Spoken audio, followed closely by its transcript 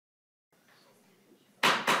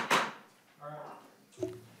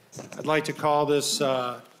I'd like to call this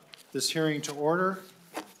this hearing to order.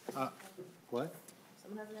 What?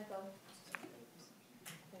 Someone has an echo.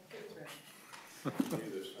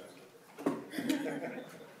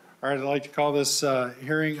 All right, I'd like to call this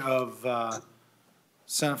hearing of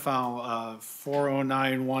Senate File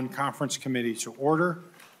 4091 Conference Committee to order.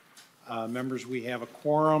 Members, we have a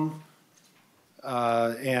quorum,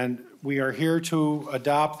 and we are here to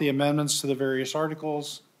adopt the amendments to the various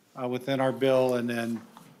articles within our bill, and then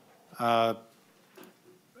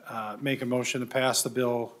make a motion to pass the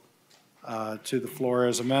bill to the floor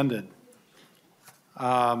as amended.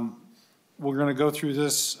 We're going to go through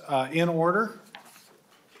this in order,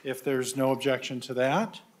 if there's no objection to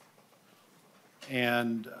that.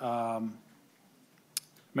 And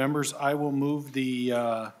members, I will move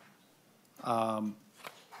the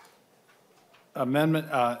amendment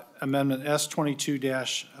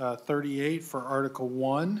S22-38 for Article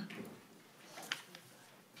 1.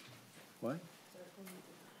 What?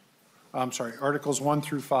 I'm sorry, Articles 1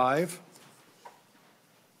 through 5,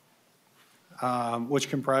 which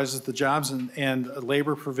comprises the jobs and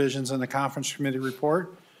labor provisions in the Conference Committee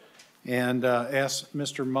report. And ask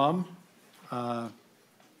Mr. Mumm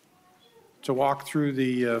to walk through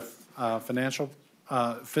the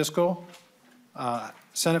fiscal,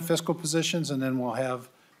 Senate fiscal positions, and then we'll have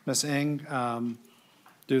Ms. Eng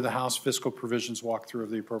do the House fiscal provisions walkthrough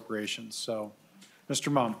of the appropriations. So,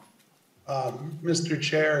 Mr. Mumm. Mr.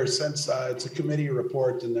 Chair, since it's a committee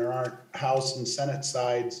report and there aren't House and Senate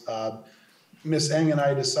sides, Ms. Eng and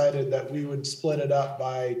I decided that we would split it up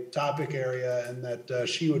by topic area and that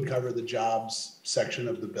she would cover the jobs section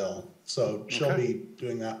of the bill. So she'll be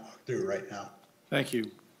doing that walkthrough right now. Thank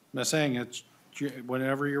you. Ms. Eng, it's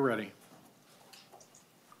whenever you're ready.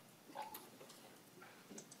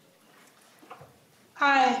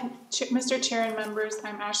 Hi, Mr. Chair and members.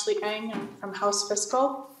 I'm Ashley Eng. I'm from House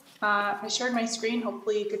Fiscal. I shared my screen.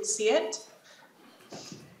 Hopefully you could see it.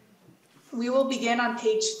 We will begin on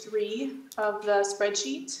page 3 of the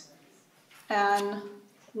spreadsheet and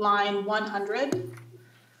line 100.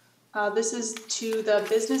 This is to the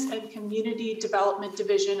Business and Community Development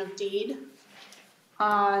Division of DEED.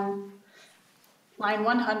 On line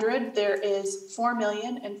 100, there is $4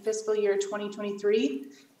 million in fiscal year 2023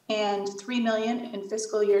 and $3 million in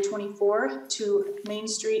fiscal year 24 to Main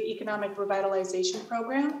Street Economic Revitalization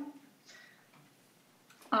Program.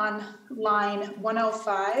 On line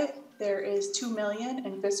 105, there is $2 million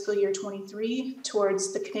in fiscal year 23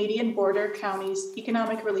 towards the Canadian Border Counties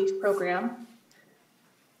Economic Relief Program.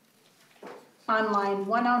 On line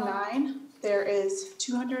 109, there is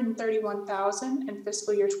 $231,000 in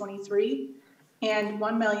fiscal year 23 and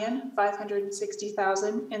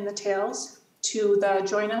 $1,560,000 in the tails to the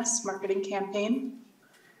Join Us marketing campaign.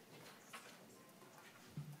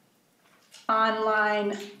 On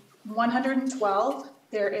line 112,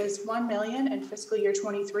 there is $1 million in fiscal year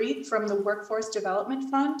 23 from the Workforce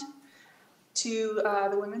Development Fund to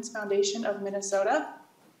the Women's Foundation of Minnesota.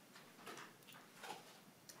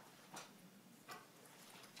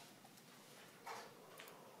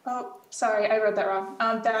 Oh, sorry, I wrote that wrong.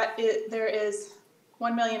 There is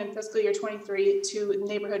 $1 million in fiscal year 23 to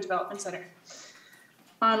Neighborhood Development Center.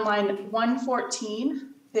 On line 114,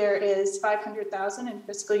 there is $500,000 in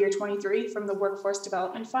fiscal year 23 from the Workforce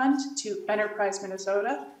Development Fund to Enterprise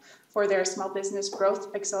Minnesota for their Small Business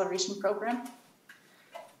Growth Acceleration Program.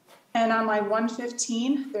 And on line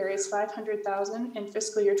 115, there is $500,000 in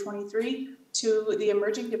fiscal year 23 to the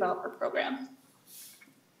Emerging Developer Program.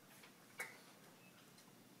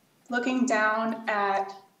 Looking down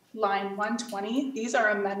at line 120, these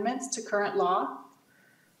are amendments to current law.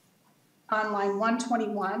 On line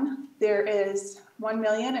 121, there is $1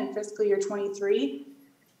 million in fiscal year 23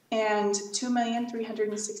 and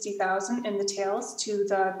 $2,360,000 in the tails to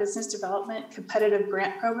the Business Development Competitive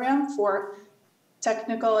Grant Program for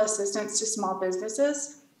technical assistance to small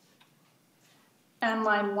businesses. And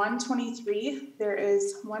line 123, there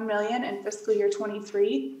is $1 million in fiscal year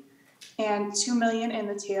 23 and $2 million in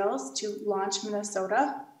the tails to Launch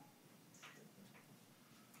Minnesota.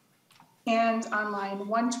 And on line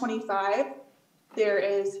 125, there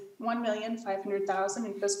is $1,500,000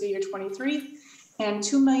 in fiscal year 23 and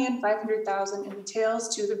 $2,500,000 in the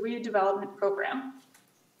tails to the redevelopment program.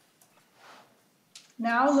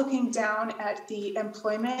 Now looking down at the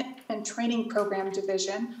Employment and Training Program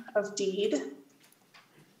Division of DEED,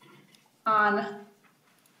 on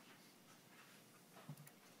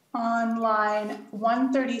line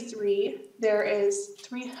 133, there is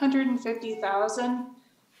 $350,000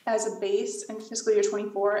 as a base in fiscal year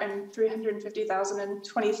 24 and $350,000 in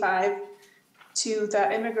 25 to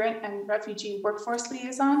the Immigrant and Refugee Workforce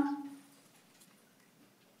Liaison.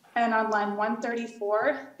 And on line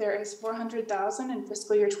 134, there is $400,000 in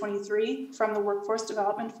fiscal year 23 from the Workforce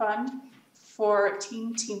Development Fund for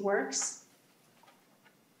Teamworks.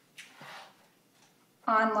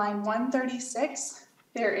 On line 136,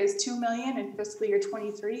 there is $2 million in fiscal year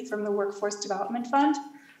 23 from the Workforce Development Fund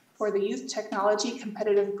for the Youth Technology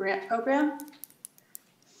Competitive Grant Program.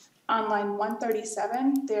 On line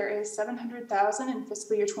 137, there is $700,000 in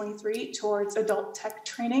fiscal year 23 towards adult tech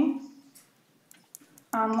training.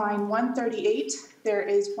 On line 138, there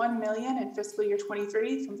is $1 million in fiscal year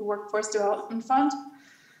 23 from the Workforce Development Fund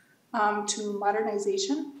to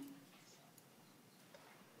modernization.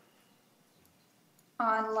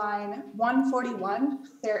 On line 141,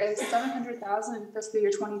 there is $700,000 in fiscal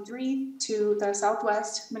year 23 to the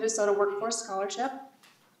Southwest Minnesota Workforce Scholarship.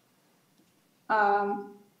 And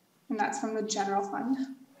that's from the general fund.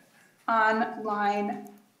 On line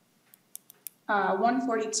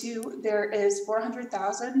 142, there is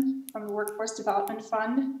 $400,000 from the Workforce Development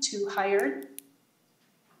Fund to Hired.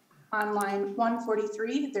 On line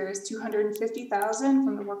 143, there is $250,000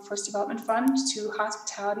 from the Workforce Development Fund to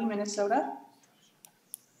Hospitality Minnesota.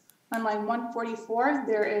 On line 144,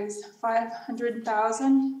 there is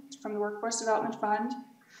 $500,000 from the Workforce Development Fund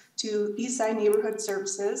to Eastside Neighborhood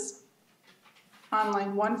Services. On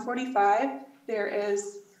line 145, there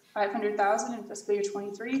is $500,000 in fiscal year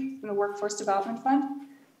 23 from the Workforce Development Fund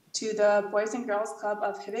to the Boys and Girls Club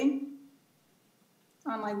of Hibbing.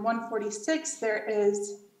 On line 146, there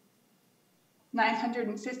is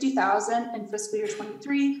 $950,000 in fiscal year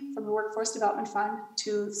 23 from the Workforce Development Fund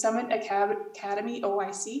to Summit Academy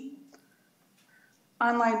OIC.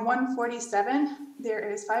 On line 147,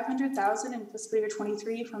 there is $500,000 in fiscal year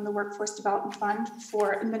 23 from the Workforce Development Fund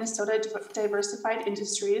for Minnesota Diversified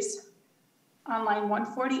Industries. On line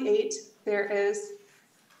 148, there is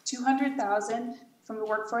 $200,000 from the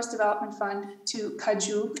Workforce Development Fund to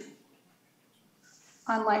Kajug.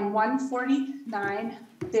 On line 149,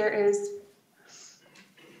 there is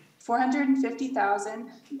 $450,000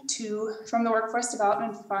 from the Workforce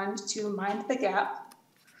Development Fund to Mind the Gap.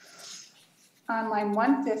 On line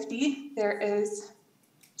 150, there is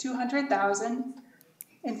 $200,000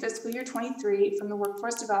 in fiscal year 23 from the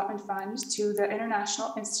Workforce Development Fund to the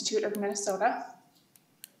International Institute of Minnesota.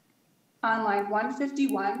 On line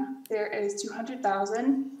 151, there is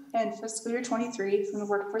 $200,000 in fiscal year 23 from the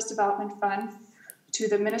Workforce Development Fund to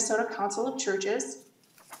the Minnesota Council of Churches.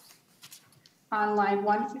 On line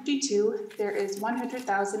 152, there is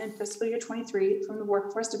 $100,000 in fiscal year 23 from the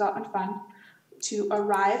Workforce Development Fund to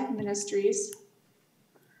Arrive Ministries.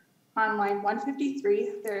 On line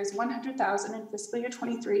 153, there is $100,000 in fiscal year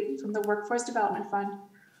 23 from the Workforce Development Fund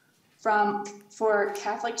for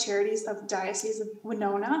Catholic Charities of the Diocese of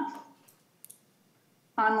Winona.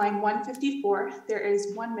 On line 154, there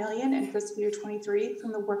is $1 million in fiscal year 23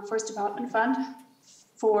 from the Workforce Development Fund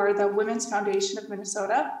for the Women's Foundation of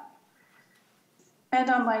Minnesota. And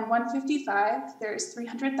on line 155, there is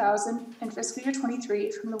 $300,000 in fiscal year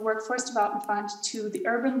 23 from the Workforce Development Fund to the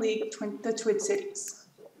Urban League of the Twin Cities.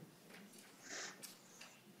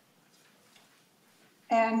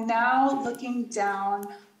 And now looking down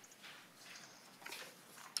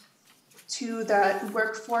to the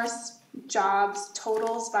workforce jobs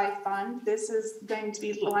totals by fund, this is going to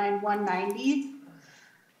be line 190.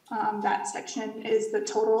 That section is the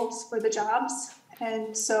totals for the jobs.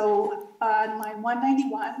 And so on line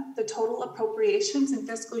 191, the total appropriations in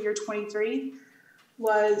fiscal year 23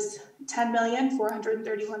 was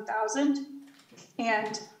 $10,431,000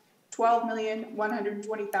 and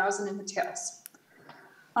 $12,120,000 in the tails.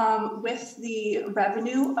 With the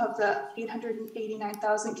revenue of the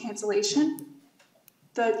 $889,000 cancellation,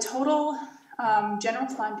 the total general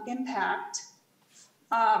fund impact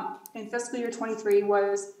in fiscal year 23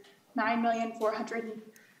 was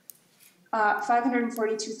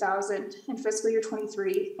 $9,542,000 in fiscal year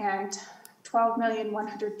 23 and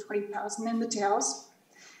 $12,120,000 in the tails.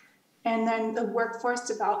 And then the Workforce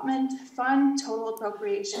Development Fund total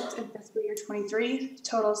appropriations in fiscal year 23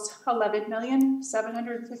 totals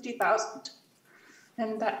 $11,750,000.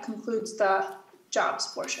 And that concludes the jobs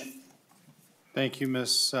portion. Thank you,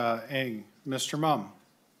 Ms. Eng. Mr. Mum.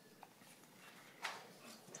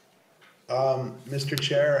 Mr.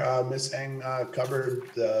 Chair, Ms. Eng covered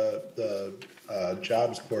the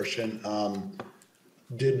jobs portion.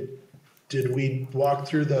 Did we walk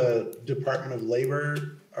through the Department of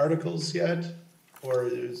Labor articles yet? Or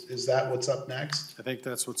is that what's up next? I think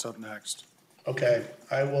that's what's up next. Okay,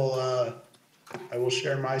 I will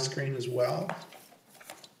share my screen as well.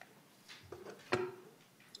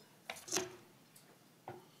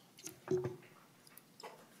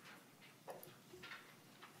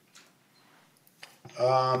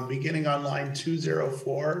 Beginning on line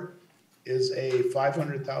 204 is a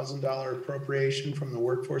 $500,000 appropriation from the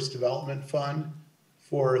Workforce Development Fund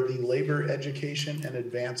for the Labor Education and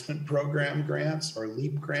Advancement Program grants, or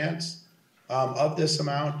LEAP grants. Of this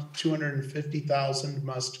amount, $250,000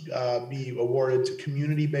 must be awarded to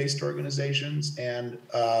community-based organizations, and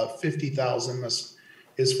 $50,000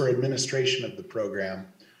 is for administration of the program.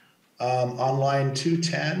 On line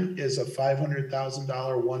 210 is a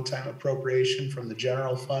 $500,000 one-time appropriation from the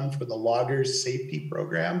general fund for the loggers safety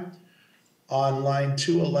program. On line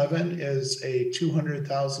 211 is a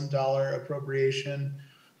 $200,000 appropriation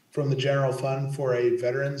from the general fund for a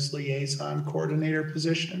veterans liaison coordinator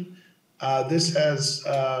position. This has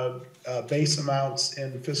base amounts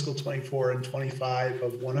in fiscal 24 and 25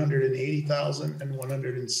 of $180,000 and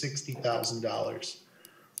 $160,000.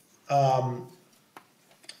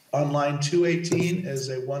 On line 218 is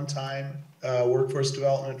a one-time Workforce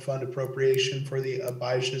Development Fund appropriation for the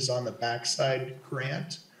Abijah's on the Backside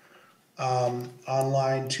grant. On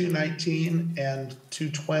line 219 and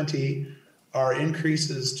 220 are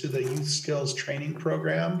increases to the Youth Skills Training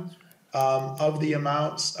Program. Of the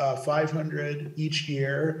amounts, 500 each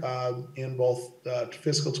year in both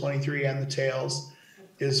fiscal 23 and the tails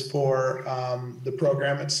is for the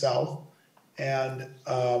program itself, and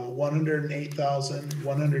 108,000,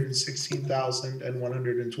 116,000, and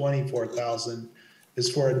 124,000 is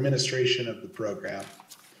for administration of the program.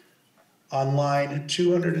 On line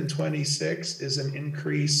 226 is an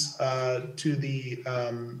increase to the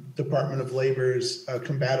Department of Labor's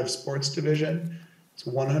Combative Sports Division. It's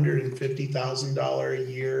a $150,000 a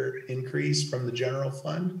year increase from the general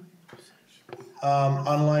fund.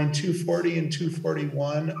 On line 240 and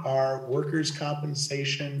 241 are workers'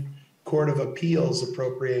 compensation Court of Appeals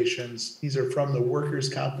appropriations. These are from the Workers'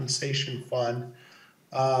 Compensation Fund.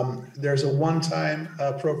 There's a one-time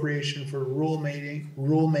appropriation for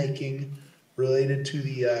rulemaking related to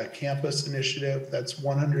the campus initiative. That's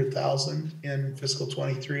 $100,000 in fiscal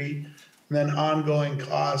 23. And then ongoing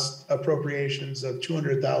cost appropriations of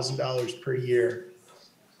 $200,000 per year.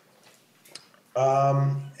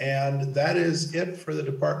 And that is it for the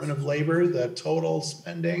Department of Labor. The total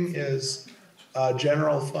spending is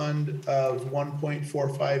general fund of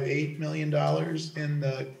 $1.458 million in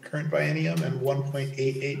the current biennium and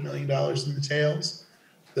 $1.88 million in the tails.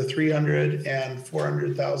 The $300,000 and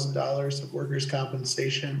 $400,000 of workers'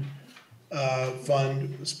 compensation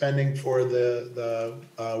fund spending for the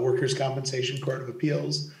Workers' Compensation Court of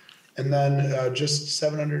Appeals, and then just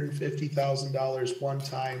 $750,000 one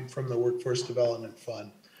time from the Workforce Development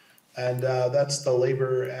Fund. And that's the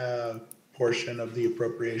labor portion of the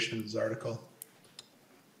appropriations article.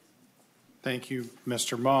 Thank you,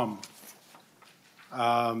 Mr. Mumm.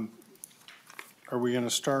 Are we going to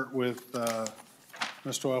start with Mr.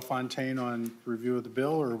 Oilfontaine on review of the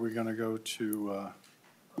bill, or are we going to go to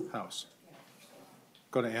House?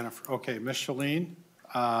 Go to Anna. Okay, Ms. Shalene,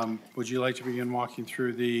 would you like to begin walking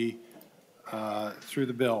through the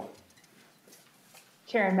bill?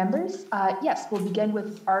 Chair and members, yes, we'll begin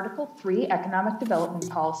with Article 3, Economic Development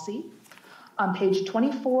Policy. On page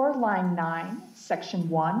 24, line 9, section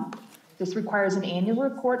 1, this requires an annual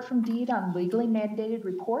report from DEED on legally mandated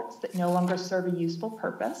reports that no longer serve a useful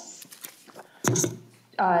purpose.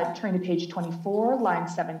 Turning to page 24, line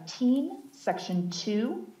 17, section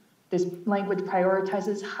 2, this language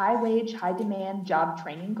prioritizes high-wage, high-demand job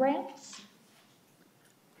training grants.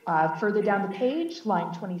 Further down the page,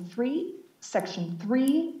 line 23, section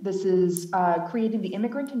 3, this is creating the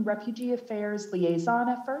Immigrant and Refugee Affairs Liaison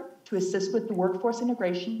effort to assist with the workforce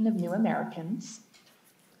integration of new Americans.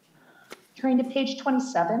 Turning to page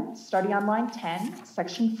 27, starting on line 10,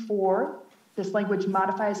 section 4, this language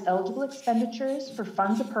modifies eligible expenditures for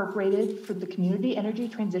funds appropriated for the Community Energy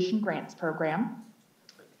Transition Grants Program.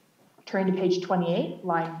 Turning to page 28,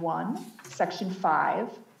 line 1, section 5.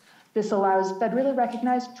 This allows federally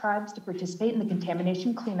recognized tribes to participate in the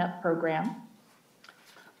Contamination Cleanup Program.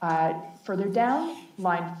 Further down,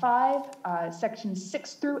 line 5, sections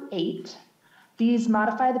 6 through 8. These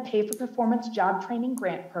modify the Pay for Performance Job Training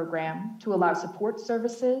Grant Program to allow support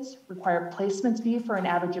services, require placements be for an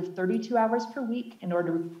average of 32 hours per week in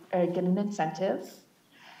order to get an incentive,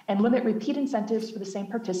 and limit repeat incentives for the same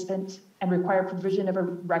participant and require provision of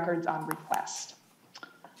records on request.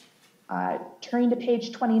 Turning to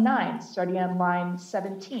page 29, starting on line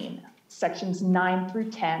 17, sections 9 through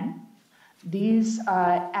 10. These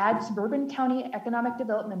add suburban county economic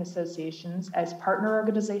development associations as partner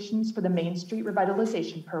organizations for the Main Street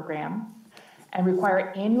Revitalization Program and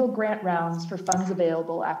require annual grant rounds for funds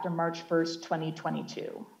available after March 1st,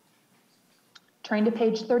 2022. Turning to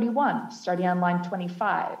page 31, starting on line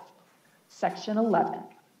 25. Section 11.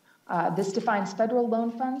 This defines federal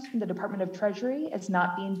loan funds from the Department of Treasury as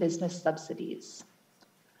not being business subsidies.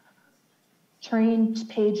 Turning to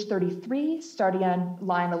page 33, starting on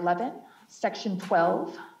line 11, Section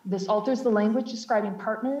 12. This alters the language describing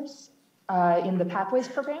partners in the Pathways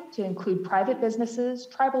program to include private businesses,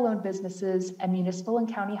 tribal-owned businesses, and municipal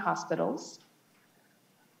and county hospitals.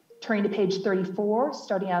 Turning to page 34,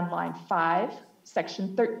 starting on line 5,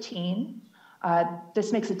 Section 13.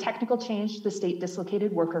 This makes a technical change to the state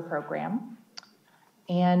dislocated worker program.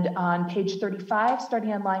 And on page 35,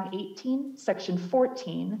 starting on line 18, Section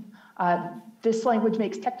 14, this language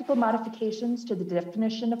makes technical modifications to the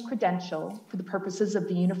definition of credential for the purposes of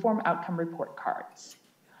the Uniform Outcome Report cards.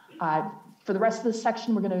 For the rest of this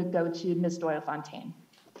section, we're going to go to Ms. Doyle-Fontaine.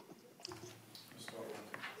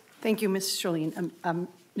 Thank you, Ms. Charlene.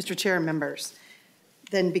 Mr. Chair and members.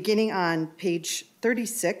 Then beginning on page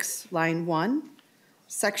 36, line 1,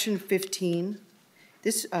 section 15,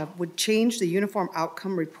 this would change the Uniform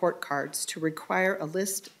Outcome Report cards to require a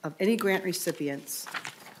list of any grant recipients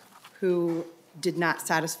who did not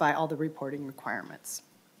satisfy all the reporting requirements.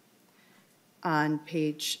 On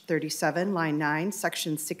page 37, line 9,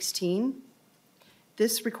 section 16,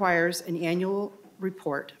 this requires an annual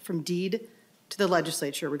report from DEED to the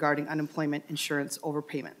legislature regarding unemployment insurance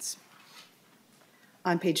overpayments.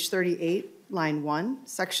 On page 38, line 1,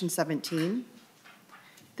 section 17,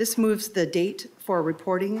 this moves the date for a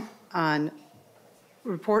report on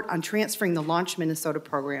transferring the Launch Minnesota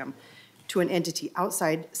program to an entity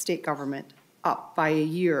outside state government up by a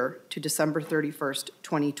year to December 31st,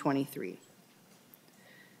 2023.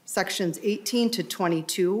 Sections 18 to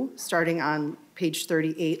 22, starting on page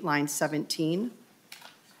 38, line 17.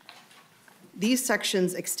 These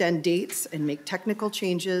sections extend dates and make technical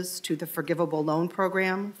changes to the forgivable loan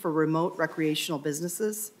program for remote recreational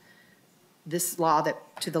businesses, to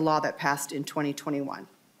the law that passed in 2021.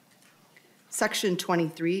 Section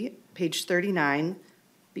 23, page 39,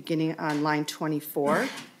 beginning on line 24.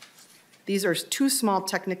 These are two small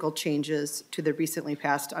technical changes to the recently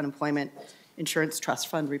passed Unemployment Insurance Trust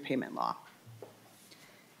Fund repayment law.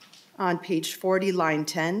 On page 40, line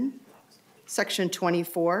 10, section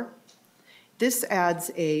 24, this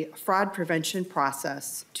adds a fraud prevention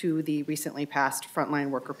process to the recently passed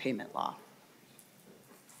frontline worker payment law.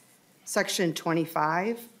 Section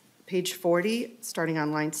 25, page 40, starting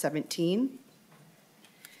on line 17.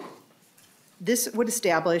 This would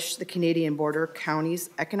establish the Canadian Border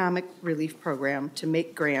Counties Economic Relief Program to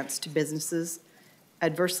make grants to businesses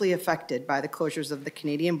adversely affected by the closures of the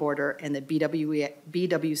Canadian border and the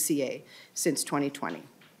BWCA since 2020.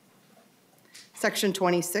 Section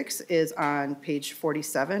 26 is on page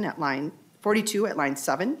 47 at line 42 at line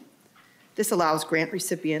 7. This allows grant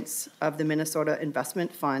recipients of the Minnesota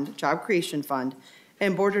Investment Fund, Job Creation Fund,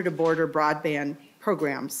 and border-to-border broadband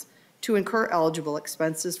programs to incur eligible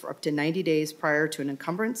expenses for up to 90 days prior to an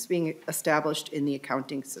encumbrance being established in the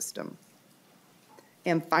accounting system.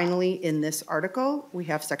 And finally, in this article, we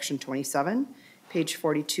have section 27, page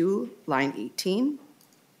 42, line 18.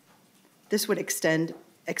 This would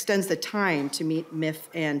extends the time to meet MIF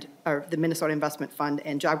and the Minnesota Investment Fund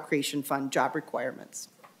and Job Creation Fund job requirements.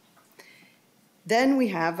 Then we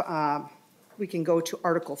have, we can go to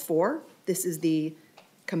Article 4. This is the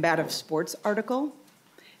combative sports article.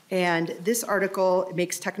 And this article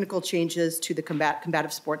makes technical changes to the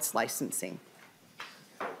combative sports licensing.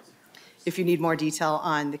 If you need more detail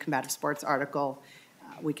on the combative sports article,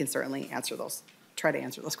 we can certainly try to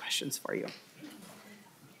answer those questions for you.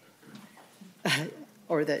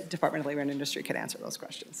 Or the Department of Labor and Industry could answer those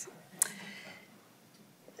questions.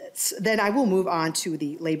 Then I will move on to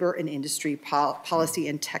the Labor and Industry Policy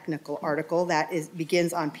and Technical article that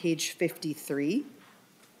begins on page 53.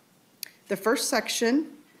 The first section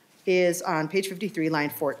is on page 53, line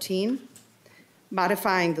 14,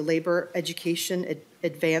 modifying the Labor Education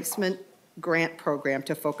Advancement Grant Program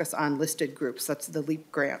to focus on listed groups. That's the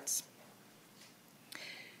LEAP grants.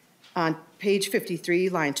 On page 53,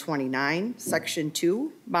 line 29, section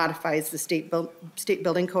 2 modifies the state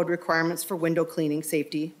building code requirements for window cleaning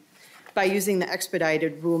safety by using the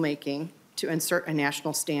expedited rulemaking to insert a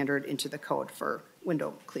national standard into the code for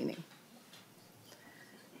window cleaning.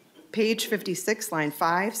 Page 56, line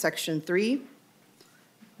 5, section 3,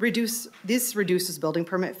 this reduces building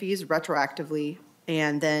permit fees retroactively,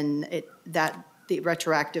 and then the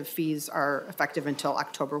retroactive fees are effective until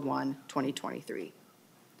October 1, 2023.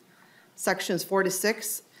 Sections 4 to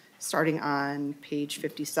 6, starting on page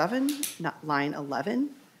 57, line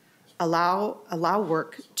 11, allow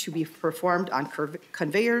work to be performed on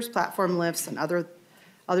conveyors, platform lifts, and other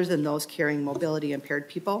other than those carrying mobility impaired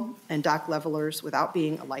people, and dock levelers without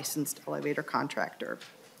being a licensed elevator contractor.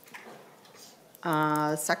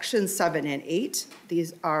 Sections 7 and 8,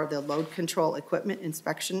 these are the load control equipment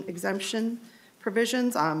inspection exemption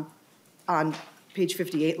provisions on page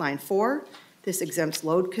 58, line 4. This exempts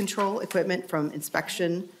load control equipment from the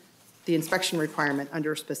inspection requirement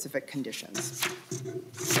under specific conditions.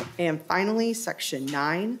 And finally, section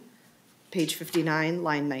 9, page 59,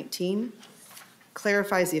 line 19,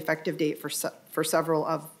 clarifies the effective date for several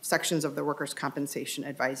of sections of the Workers' Compensation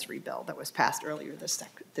Advisory Bill that was passed earlier this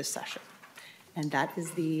session. And that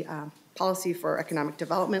is the policy for economic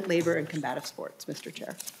development, labor, and combative sports, Mr.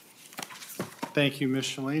 Chair. Thank you, Ms.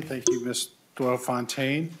 Shalene. Thank you, Ms.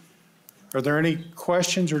 Doyle-Fontaine. Are there any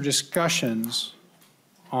questions or discussions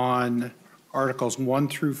on Articles 1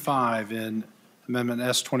 through 5 in Amendment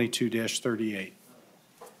S22-38?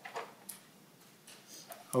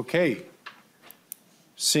 Okay.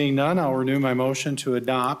 Seeing none, I'll renew my motion to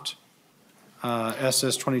adopt Amendment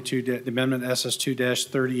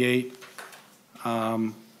SS2-38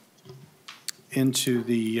 into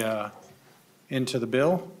the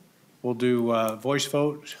bill. We'll do a voice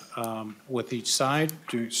vote with each side,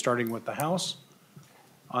 starting with the House.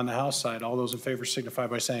 On the House side, all those in favor signify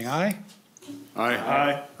by saying aye. Aye.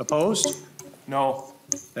 Aye. Opposed? No.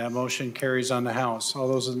 That motion carries on the House. All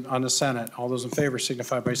those on the Senate, all those in favor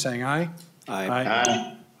signify by saying aye. Aye.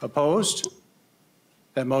 Aye. Opposed?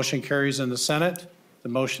 That motion carries in the Senate. The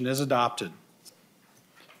motion is adopted.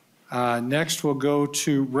 Next, we'll go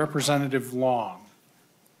to Representative Long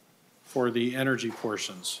for the energy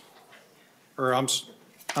portions. Or I'm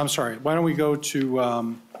sorry, why don't we go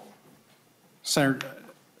to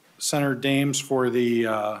Senator Dames for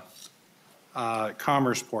the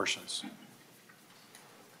commerce portions.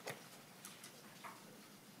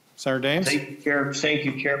 Senator Dames? Thank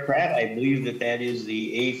you, Chair Pratt. I believe that is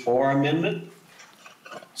the A4 amendment.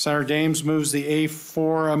 Senator Dames moves the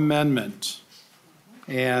A4 amendment.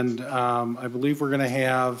 And I believe we're going to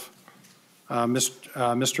have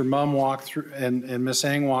Mr. Mumm walk through and Ms.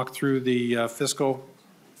 Eng walk through the fiscal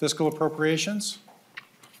appropriations.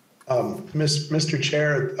 Mr.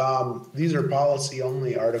 Chair, these are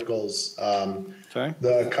policy-only articles. Okay.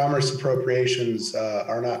 The commerce appropriations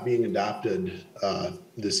are not being adopted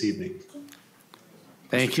this evening.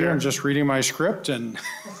 Thank you. I'm just reading my script and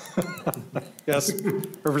yes,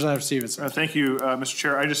 Representative Stevenson. Thank you, Mr.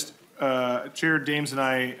 Chair. Chair Dames and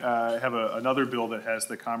I have another bill that has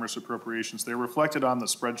the commerce appropriations. They're reflected on the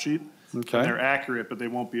spreadsheet. Okay. And they're accurate, but they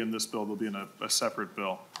won't be in this bill. They'll be in a separate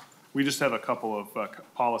bill. We just have a couple of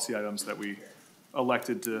policy items that we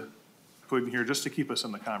elected to put in here just to keep us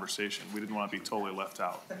in the conversation. We didn't want to be totally left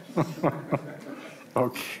out.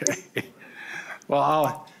 Okay.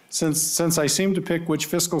 Well, since I seem to pick which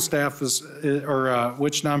fiscal staff is, or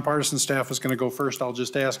which nonpartisan staff is going to go first, I'll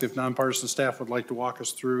just ask if nonpartisan staff would like to walk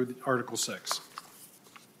us through Article 6.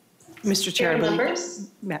 Mr. Chair, members.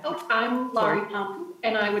 I'm Laurie Pump,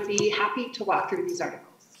 and I would be happy to walk through these articles.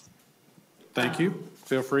 Thank you.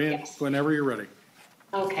 Feel free Yes. whenever you're ready.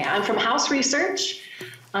 Okay, I'm from House Research,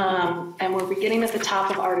 and we're beginning at the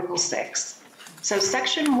top of Article 6. So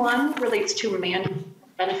Section 1 relates to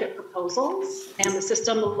benefit proposals and the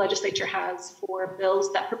system the legislature has for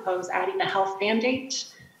bills that propose adding a health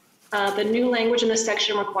mandate. The new language in this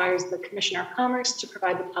section requires the Commissioner of Commerce to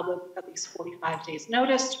provide the public at least 45 days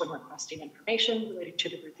notice when requesting information related to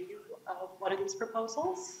the review of one of these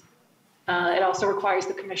proposals. It also requires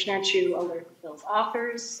the Commissioner to alert the bill's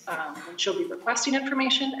authors when she'll be requesting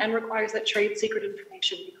information, and requires that trade secret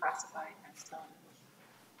information be classified as known.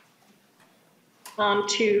 On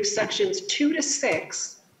to sections 2 to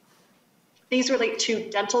 6. These relate to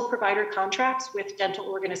dental provider contracts with dental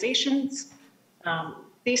organizations.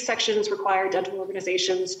 These sections require dental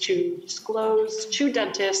organizations to disclose to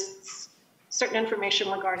dentists certain information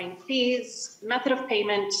regarding fees, method of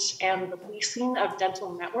payment, and the leasing of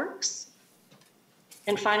dental networks.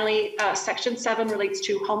 And finally, Section 7 relates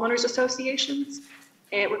to homeowners associations.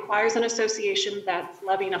 It requires an association that's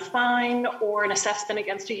levying a fine or an assessment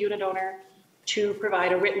against a unit owner to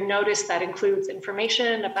provide a written notice that includes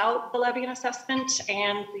information about the levy and assessment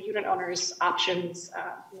and the unit owner's options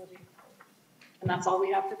moving forward. And that's all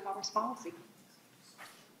we have for commerce policy.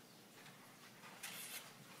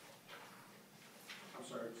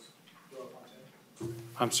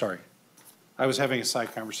 I'm sorry. I was having a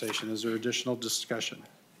side conversation. Is there additional discussion?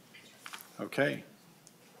 Okay.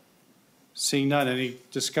 Seeing none, any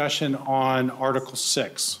discussion on Article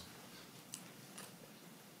 6?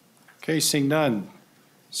 Okay, seeing none.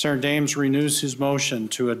 Senator Dames renews his motion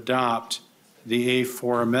to adopt the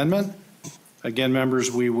A4 amendment. Again,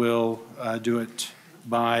 members, we will do it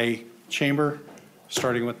by chamber,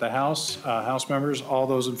 starting with the House. House members, all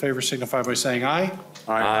those in favor signify by saying aye.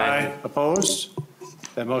 Aye. Opposed?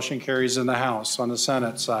 That motion carries in the House. On the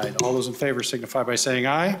Senate side, all those in favor signify by saying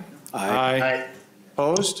aye. Aye.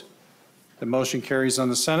 Opposed? The motion carries on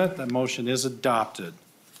the Senate. That motion is adopted.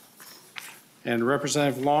 And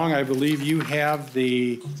Representative Long, I believe you have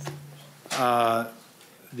the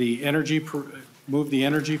energy, move the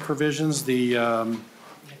energy provisions, the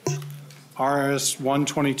RS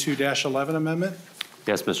 122-11 amendment?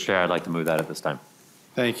 Yes, Mr. Chair, I'd like to move that at this time.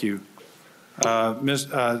 Thank you.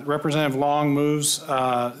 Representative Long moves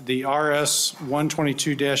the RS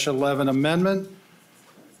 122-11 amendment.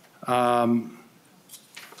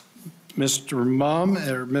 Mr. Mum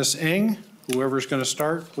or Ms. Ng, whoever's going to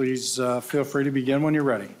start, please feel free to begin when you're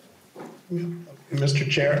ready. Mr.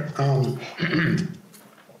 Chair,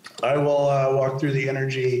 I will walk through the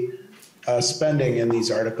energy spending in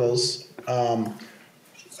these articles.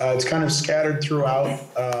 It's kind of scattered throughout,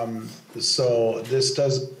 so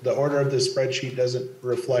the order of the spreadsheet doesn't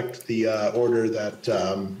reflect the order that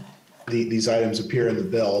these items appear in the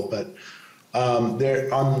bill, but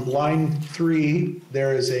there on line 3,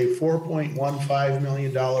 there is a $4.15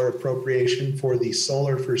 million appropriation for the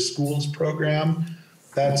Solar for Schools program.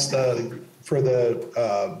 That's for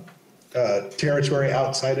the territory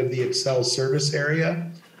outside of the Excel service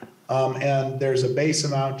area. And there's a base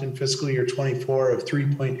amount in fiscal year 24 of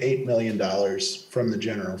 $3.8 million from the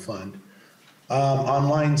general fund. On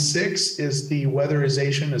line 6 is the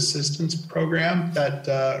weatherization assistance program that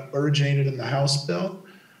originated in the House bill.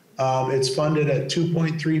 It's funded at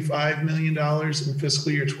 $2.35 million in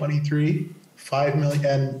fiscal year 23, $5 million,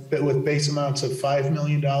 and with base amounts of $5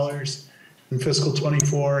 million in fiscal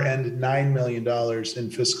 24 and $9 million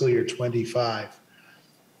in fiscal year 25.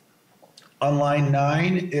 On line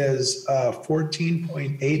 9 is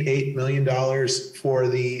 $14.88 million for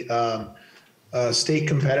the State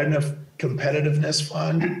Competitiveness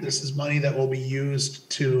Fund. This is money that will be used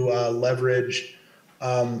to leverage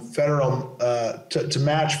federal, to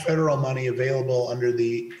match federal money available under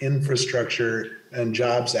the Infrastructure and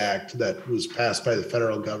Jobs Act that was passed by the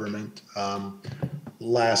federal government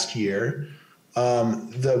last year.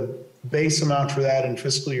 The base amount for that in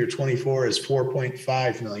fiscal year 24 is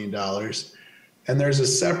 $4.5 million. And there's a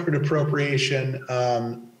separate appropriation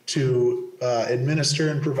to administer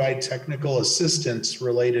and provide technical assistance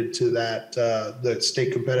related to that, the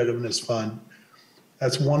State Competitiveness Fund.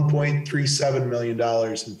 That's $1.37 million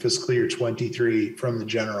in fiscal year 23 from the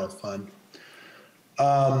general fund.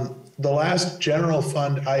 The last general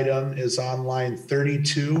fund item is on line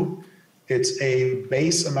 32. It's a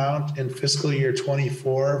base amount in fiscal year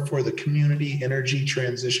 24 for the Community Energy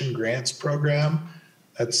Transition Grants Program.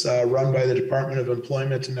 That's run by the Department of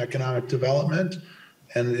Employment and Economic Development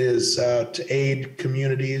and is to aid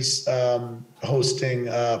communities hosting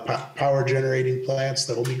power generating plants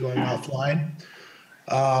that will be going offline.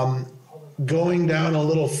 Going down a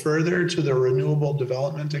little further to the renewable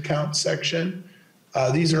development account section,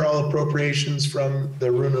 these are all appropriations from the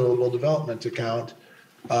renewable development account.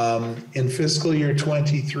 In fiscal year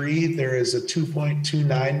 23, there is a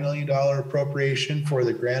 $2.29 million appropriation for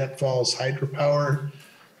the Granite Falls hydropower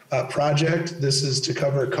project. This is to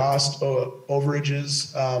cover cost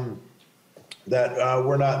overages that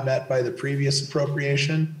were not met by the previous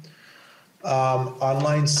appropriation. On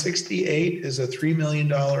line 68 is a $3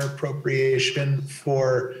 million appropriation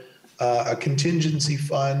for a contingency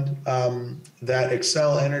fund that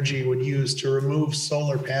Excel Energy would use to remove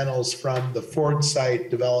solar panels from the Ford site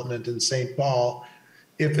development in St. Paul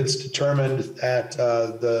if it's determined that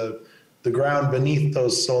the ground beneath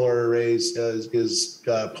those solar arrays is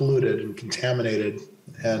polluted and contaminated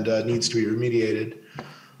and needs to be remediated.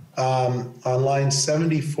 On line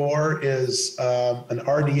 74 is an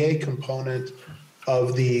RDA component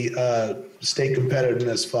of the State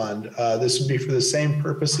Competitiveness Fund. This would be for the same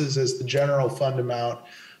purposes as the general fund amount,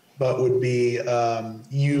 but would be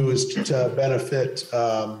used to benefit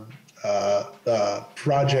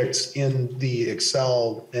projects in the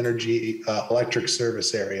Excel Energy electric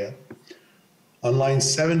service area. On line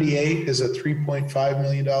 78 is a $3.5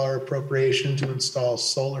 million appropriation to install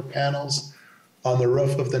solar panels on the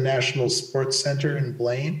roof of the National Sports Center in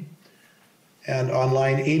Blaine. And on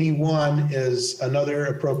line 81 is another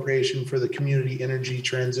appropriation for the Community Energy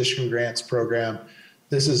Transition Grants Program.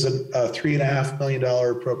 This is a $3.5 million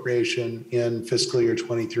appropriation in fiscal year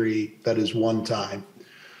 23 that is one time.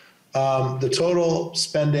 The total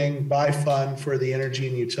spending by fund for the energy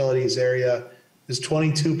and utilities area is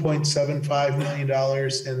 $22.75 million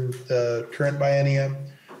in the current biennium,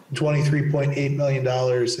 $23.8 million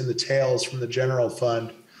in the tails from the general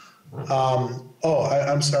fund.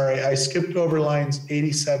 I'm sorry, I skipped over lines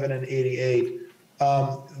 87 and 88.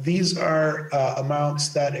 These are amounts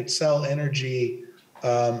that Xcel Energy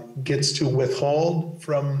gets to withhold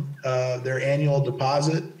from their annual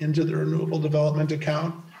deposit into the renewable development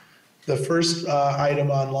account. The first item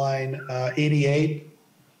on line 88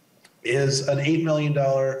 is an $8 million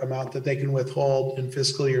amount that they can withhold in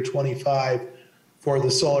fiscal year 25 for the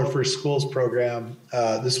Solar for Schools program.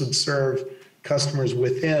 This would serve customers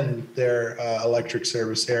within their electric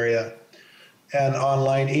service area. And on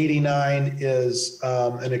line 89 is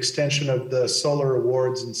an extension of the Solar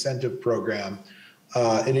Awards Incentive Program.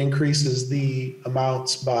 It increases the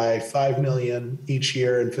amounts by $5 million each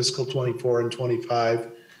year in fiscal 24 and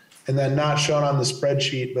 25. And then not shown on the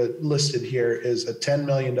spreadsheet, but listed here is a $10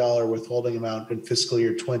 million withholding amount in fiscal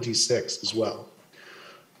year 26 as well.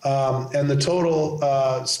 And the total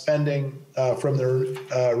spending from the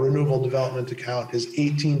renewable development account is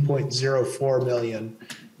 $18.04 million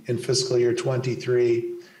in fiscal year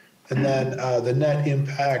 23. And then the net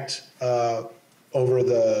impact over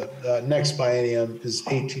the next biennium is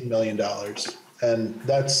 $18 million. And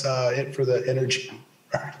that's it for the energy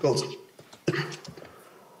articles.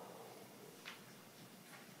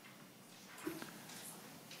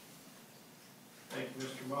 Thank you,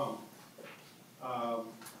 Mr. Mum.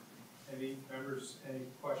 Any members, any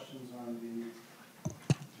questions on the?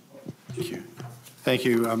 Thank you. Thank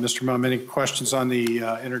you, Mr. Mum. Any questions on the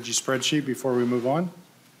energy spreadsheet before we move on?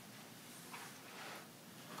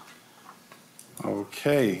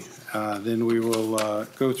 Okay, then we will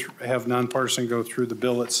go through, have nonpartisan go through the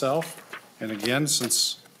bill itself. And again,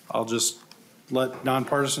 since I'll just let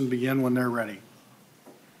nonpartisan begin when they're ready.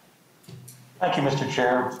 Thank you, Mr.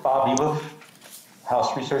 Chair. Bob Eliff,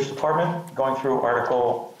 House Research Department, going through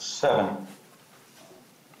Article 7.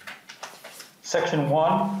 Section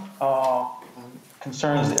 1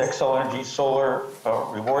 concerns the Xcel Energy Solar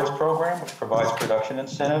Rewards Program, which provides production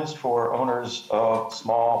incentives for owners of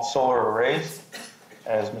small solar arrays.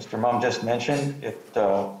 As Mr. Mum just mentioned, it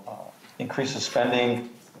increases spending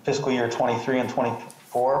fiscal year 23 and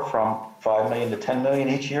 24 from $5 million to $10 million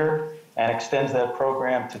each year, and extends that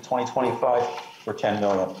program to 2025 for $10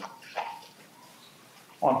 million.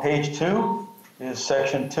 On page 2 is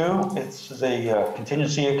section 2. It's a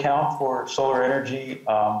contingency account for solar energy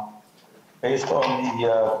based on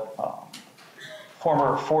the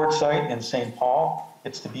former Ford site in St. Paul.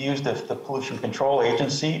 It's to be used if the Pollution Control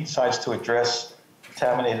Agency decides to address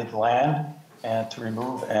contaminated land and to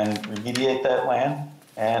remove and remediate that land.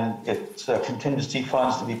 And it's contingency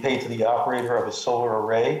funds to be paid to the operator of a solar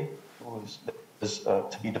array who is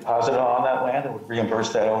to be deposited on that land and would reimburse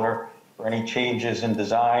that owner for any changes in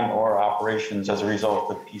design or operations as a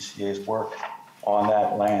result of PCA's work on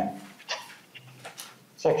that land.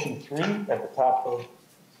 Section 3 at the top of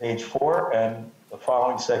page 4 and the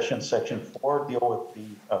following section, section 4, deal with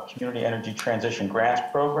the Community Energy Transition Grants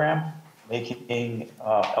Program, making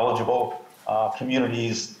eligible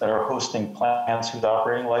communities that are hosting plants whose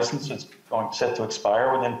operating license is set to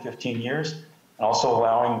expire within 15 years, and also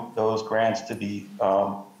allowing those grants to be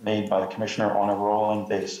made by the commissioner on a rolling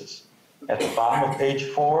basis. At the bottom of page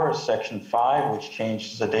 4 is section 5, which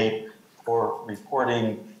changes the date for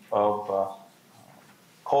reporting of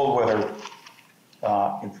cold weather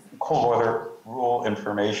rule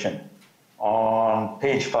information. On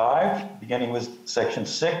page 5, beginning with section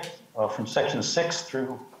 6, from section 6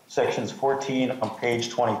 through sections 14 on page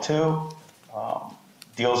 22,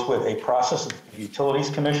 deals with a process of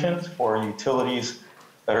utilities commissions for utilities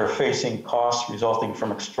that are facing costs resulting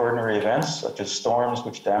from extraordinary events such as storms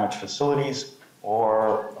which damage facilities,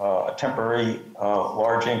 or a temporary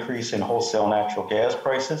large increase in wholesale natural gas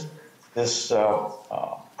prices. This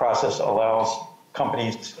process allows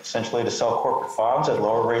companies essentially to sell corporate bonds at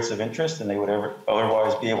lower rates of interest than they would ever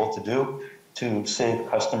otherwise be able to do to save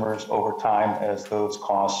customers over time as those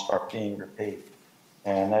costs are being repaid.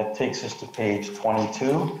 And that takes us to page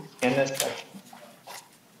 22 in this section.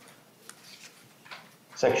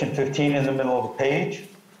 Section 15 in the middle of the page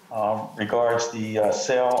regards the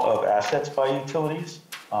sale of assets by utilities.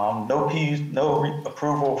 No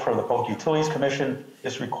approval from the Public Utilities Commission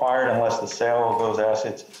is required unless the sale of those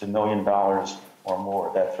assets is $1 million or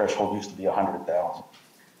more. That threshold used to be $100,000.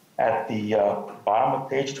 At the bottom of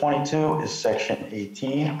page 22 is section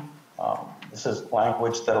 18. This is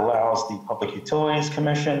language that allows the Public Utilities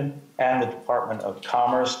Commission and the Department of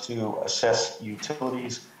Commerce to assess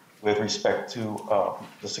utilities with respect to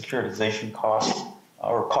the securitization costs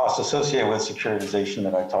or costs associated with securitization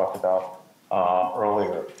that I talked about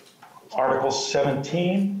earlier. Article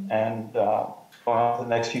 17 and going on to the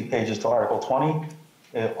next few pages to Article 20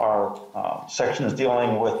 are sections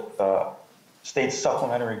dealing with state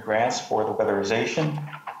supplementary grants for the weatherization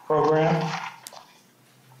program.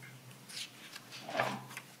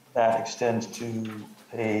 That extends to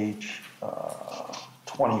page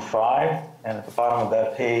 25, and at the bottom of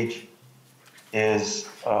that page is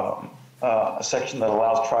a section that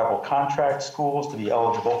allows tribal contract schools to be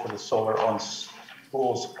eligible for the Solar on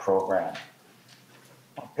Schools program.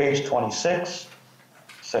 On page 26,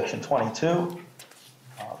 section 22,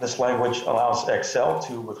 this language allows Excel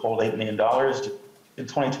to withhold $8 million in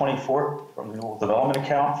 2024 from the renewable development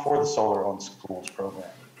account for the Solar on Schools program.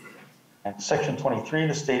 And section 23,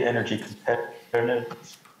 the state energy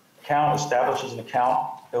competitiveness account establishes an account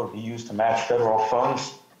that would be used to match federal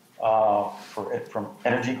funds from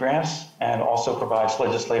energy grants, and also provides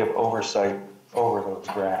legislative oversight over those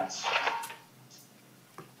grants.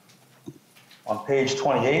 On page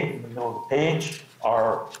 28, in the middle of the page,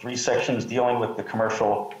 are 3 sections dealing with the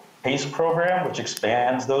commercial PACE program, which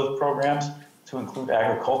expands those programs to include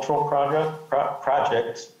agricultural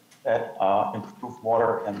projects that improve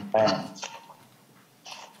water and lands.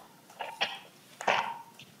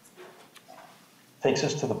 Takes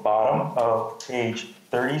us to the bottom of page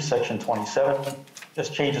 30, section 27.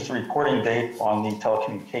 Just changes the reporting date on the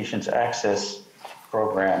telecommunications access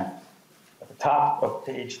program. At the top of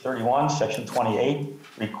page 31, section 28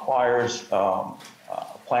 requires a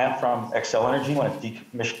plan from Xcel Energy when it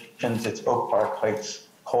decommissions its Oak Park Heights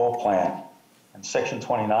coal plant. And section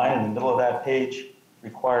 29 in the middle of that page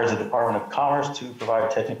requires the Department of Commerce to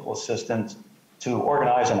provide technical assistance to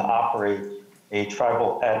organize and operate a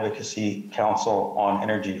tribal advocacy council on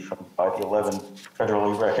energy by the 11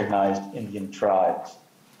 federally recognized Indian tribes.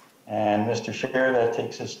 And Mr. Chair, that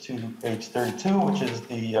takes us to page 32, which is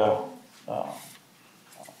the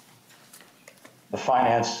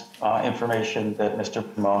finance information that Mr.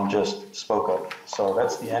 Ramon just spoke of. So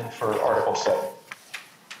that's the end for Article 7.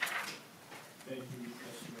 Thank you,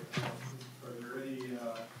 Mr. Are there any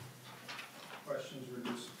questions or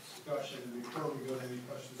discussion? And before we go to any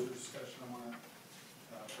questions or discussion, I want to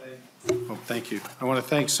thank you. I want to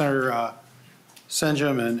thank Senator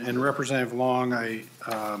Senjum and Representative Long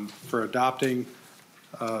for adopting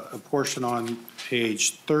a portion on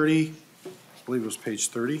page 30, I believe it was page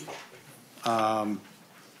 30,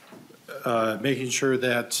 making sure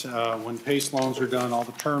that when PACE loans are done, all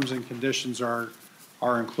the terms and conditions are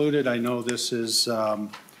included. I know this is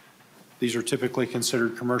these are typically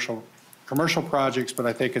considered commercial projects, but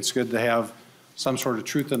I think it's good to have some sort of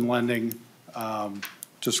truth in lending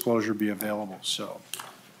disclosure be available. So,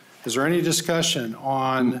 is there any discussion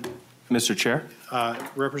on Mr. Chair?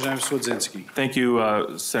 Representative Swedzinski? Thank you,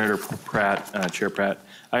 Senator Pratt, Chair Pratt.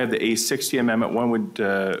 I have the A60 amendment. When would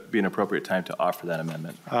be an appropriate time to offer that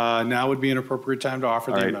amendment? Now would be an appropriate time to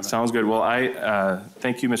offer the amendment. Sounds good. Well,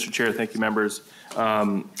 thank you, Mr. Chair. Thank you, members.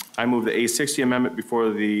 I move the A60 amendment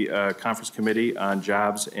before the Conference Committee on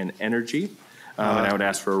Jobs and Energy, and I would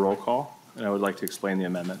ask for a roll call, and I would like to explain the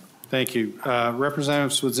amendment. Thank you.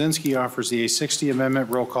 Representative Swedzinski offers the A60 amendment.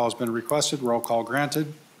 Roll call has been requested. Roll call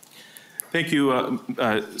granted. Thank you,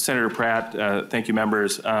 Senator Pratt. Thank you,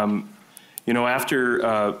 members. You know, after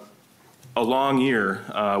a long year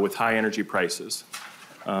with high energy prices,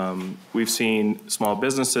 we've seen small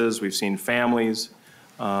businesses, we've seen families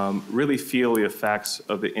really feel the effects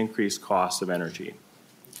of the increased cost of energy.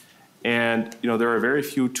 And, you know, there are very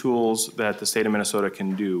few tools that the state of Minnesota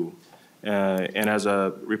can do. And as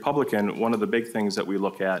a Republican, one of the big things that we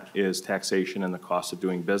look at is taxation and the cost of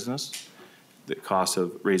doing business, the cost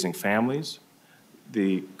of raising families,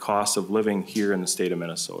 the cost of living here in the state of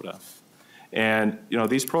Minnesota. And, you know,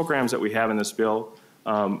 these programs that we have in this bill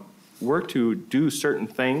work to do certain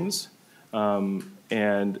things, but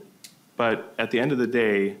at the end of the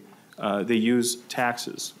day, they use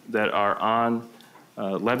taxes that are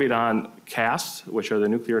levied on casts, which are the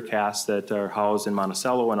nuclear casts that are housed in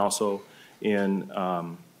Monticello and also in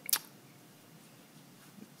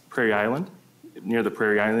Prairie Island, near the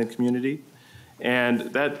Prairie Island community.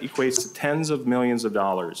 And that equates to tens of millions of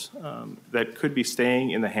dollars that could be staying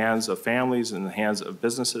in the hands of families and the hands of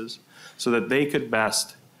businesses so that they could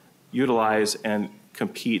best utilize and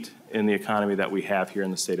compete in the economy that we have here in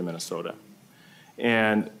the state of Minnesota.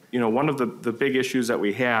 And, you know, one of the big issues that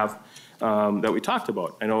we have that we talked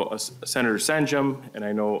about, I know Senator Senjum and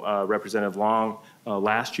I know Representative Long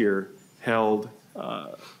last year held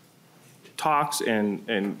talks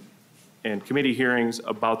and committee hearings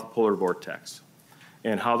about the polar vortex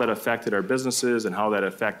and how that affected our businesses and how that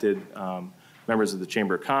affected members of the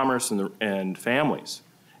Chamber of Commerce and families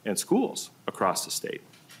and schools across the state.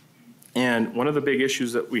 And one of the big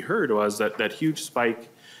issues that we heard was that huge spike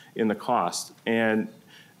in the cost. And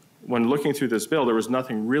when looking through this bill, there was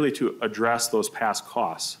nothing really to address those past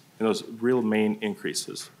costs and those real main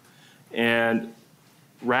increases. And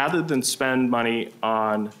rather than spend money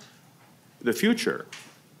on the future,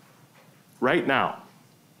 right now,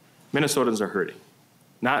 Minnesotans are hurting.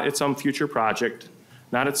 Not at some future project,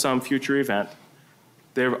 not at some future event.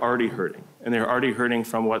 They're already hurting. And they're already hurting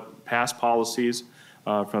from what past policies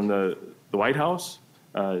from the White House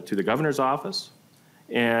to the governor's office.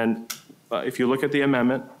 And if you look at the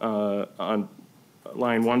amendment on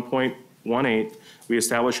line 1.18, we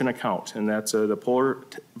establish an account, and that's the polar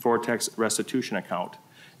vortex restitution account.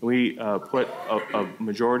 We put a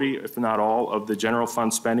majority, if not all, of the general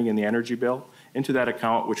fund spending in the energy bill into that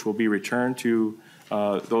account, which will be returned to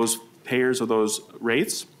those payers of those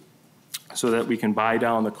rates so that we can buy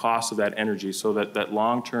down the cost of that energy, so that that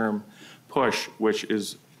long-term push, which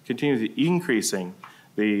is continually increasing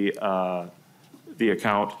the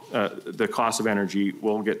account, the cost of energy,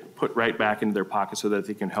 will get put right back into their pocket so that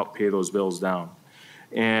they can help pay those bills down.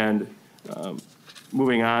 And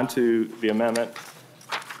moving on to the amendment.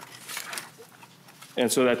 And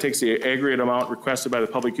so that takes the aggregate amount requested by the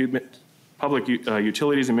public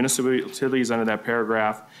utilities and municipal utilities under that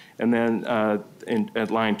paragraph. And then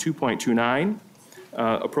at line 2.29,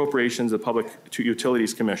 appropriations of Public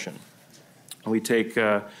Utilities Commission. We take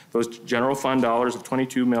those general fund dollars of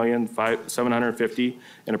 $22,750,000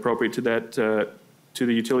 and appropriate to that to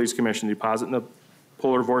the Utilities Commission, deposit in the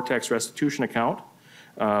polar vortex restitution account,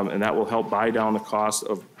 and that will help buy down the cost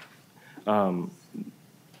of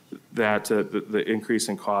the increase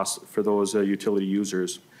in costs for those utility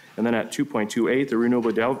users. And then at 2.28, the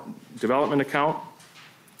renewable development account,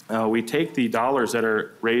 we take the dollars that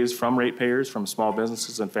are raised from ratepayers, from small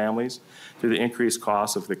businesses and families, to the increased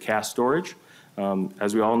cost of the cast storage.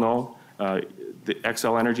 As we all know, the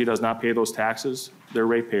Xcel Energy does not pay those taxes, their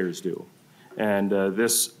ratepayers do. And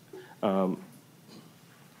this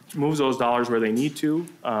moves those dollars where they need to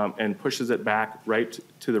and pushes it back right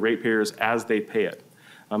to the ratepayers as they pay it.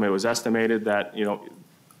 It was estimated that,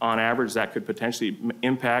 on average, that could potentially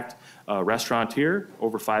impact a restaurateur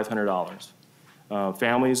over $500.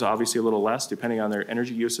 Families, obviously a little less, depending on their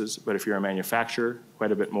energy uses, but if you're a manufacturer,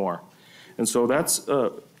 quite a bit more. And so that's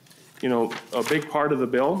a big part of the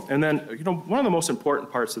bill. And then, one of the most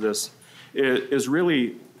important parts of this is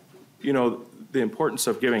really, the importance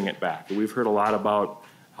of giving it back. We've heard a lot about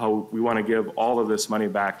how we want to give all of this money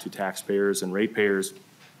back to taxpayers and ratepayers.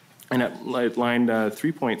 And at line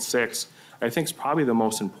 3.6, I think is probably the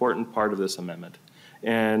most important part of this amendment.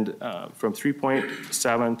 And from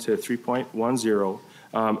 3.7 to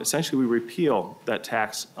 3.10, essentially we repeal that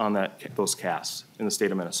tax on those casts in the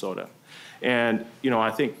state of Minnesota. And, I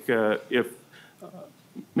think if,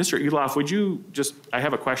 Mr. Eloff, would you I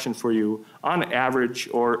have a question for you. On average,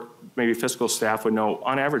 or maybe fiscal staff would know,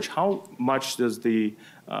 on average, how much does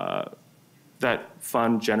that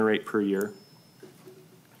fund generate per year?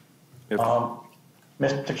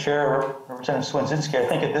 Mr. Chair, Representative Swedzinski, I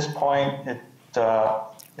think at this point it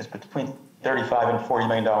is between $35 and $40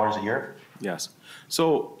 million a year. Yes.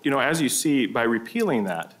 So, as you see, by repealing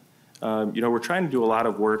that, we're trying to do a lot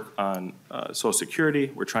of work on Social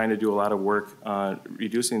Security. We're trying to do a lot of work on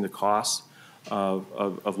reducing the costs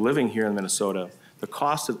of living here in Minnesota. The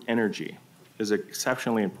cost of energy is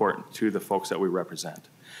exceptionally important to the folks that we represent.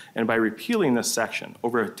 And by repealing this section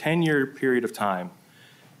over a 10-year period of time,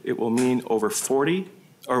 it will mean over $400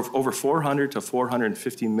 to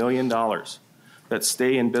 $450 million that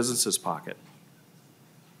stay in businesses' pocket,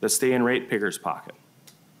 that stay in ratepayers' pocket,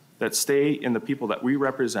 that stay in the people that we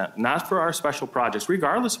represent, not for our special projects,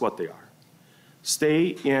 regardless of what they are,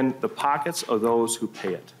 stay in the pockets of those who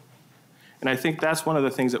pay it. And I think that's one of the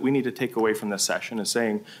things that we need to take away from this session, is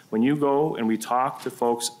saying, when you go and we talk to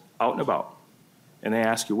folks out and about, and they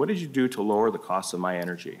ask you, what did you do to lower the cost of my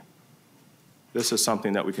energy? This is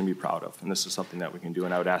something that we can be proud of, and this is something that we can do,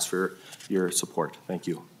 and I would ask for your support. Thank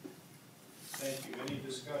you. Thank you. Any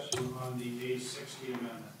discussion on the A60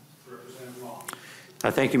 amendment? Representative Long.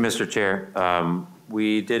 Thank you, Mr. Chair.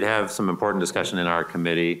 We did have some important discussion in our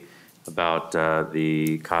committee about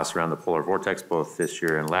the costs around the polar vortex, both this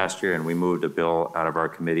year and last year, and we moved a bill out of our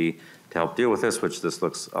committee to help deal with this, which this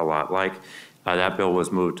looks a lot like. That bill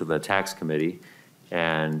was moved to the tax committee,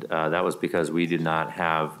 and that was because we did not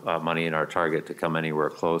have money in our target to come anywhere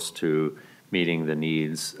close to meeting the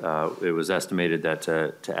needs. It was estimated that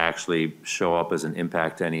to actually show up as an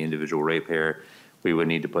impact to any individual ratepayer, we would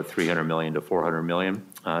need to put $300 million to $400 million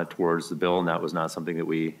towards the bill, and that was not something that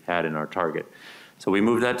we had in our target. So we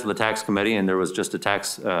moved that to the tax committee, and there was just a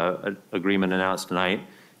tax agreement announced tonight,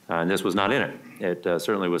 and this was not in it. It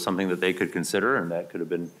certainly was something that they could consider, and that could have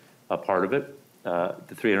been a part of it.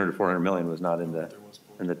 the 300 to 400 million was not in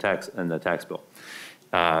the tax bill.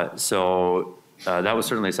 So that was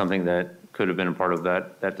certainly something that could have been a part of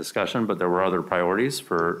that discussion, but there were other priorities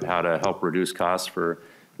for how to help reduce costs for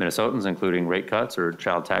Minnesotans, including rate cuts or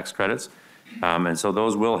child tax credits. And so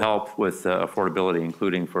those will help with affordability,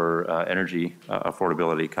 including for energy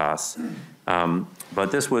affordability costs.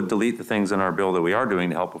 But this would delete the things in our bill that we are doing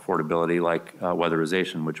to help affordability, like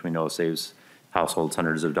weatherization, which we know saves households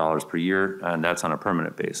hundreds of dollars per year, and that's on a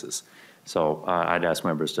permanent basis. So I'd ask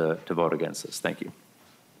members to vote against this. Thank you.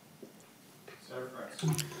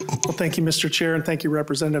 Well, thank you, Mr. Chair, and thank you,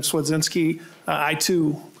 Representative Swedzinski. I,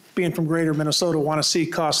 too, being from Greater Minnesota, want to see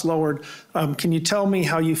costs lowered. Can you tell me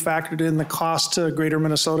how you factored in the cost to Greater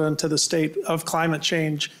Minnesota and to the state of climate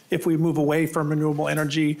change if we move away from renewable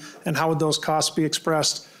energy, and how would those costs be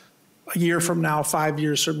expressed a year from now, 5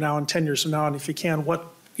 years from now, and 10 years from now? And if you can,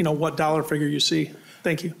 what dollar figure you see?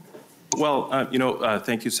 Thank you. Well,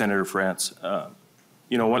 thank you, Senator France.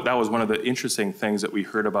 That was one of the interesting things that we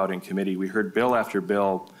heard about in committee. We heard bill after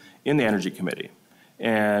bill in the Energy Committee.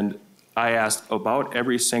 And I asked about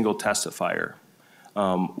every single testifier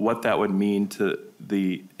what that would mean to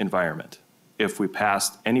the environment if we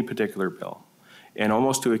passed any particular bill. And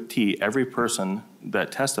almost to a T, every person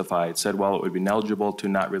that testified said, well, it would be negligible to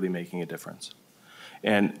not really making a difference.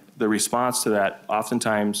 And the response to that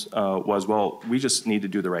oftentimes was, well, we just need to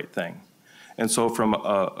do the right thing. And so from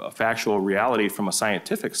a factual reality, from a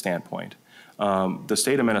scientific standpoint, the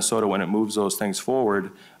state of Minnesota, when it moves those things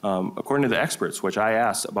forward, according to the experts, which I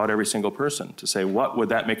asked about every single person to say, what would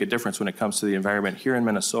that make a difference when it comes to the environment here in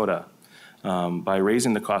Minnesota by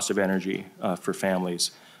raising the cost of energy for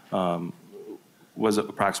families, was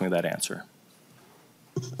approximately that answer.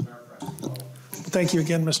 Thank you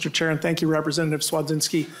again, Mr. Chair, and thank you, Representative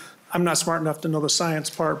Swedzinski. I'm not smart enough to know the science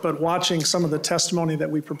part, but watching some of the testimony that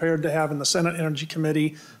we prepared to have in the Senate Energy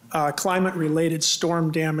Committee, climate-related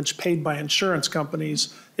storm damage paid by insurance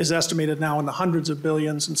companies is estimated now in the hundreds of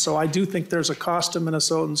billions. And so I do think there's a cost to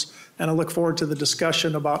Minnesotans, and I look forward to the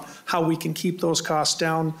discussion about how we can keep those costs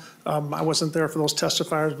down. I wasn't there for those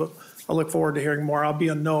testifiers, but I look forward to hearing more. I'll be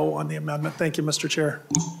a no on the amendment. Thank you, Mr. Chair.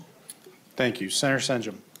 Thank you. Senator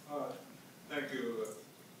Senjum. Thank you.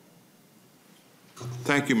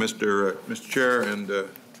 Thank you, Mr. Chair and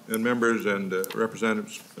members and Representative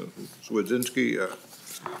Swedzinski.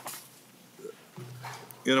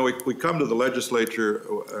 We come to the legislature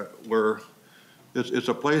where it's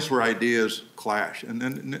a place where ideas clash, and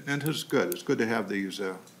it's good. It's good to have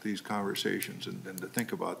these conversations and to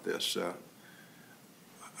think about this.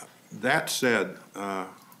 That said,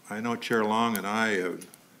 I know Chair Long and I,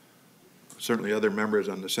 certainly other members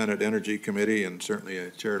on the Senate Energy Committee, and certainly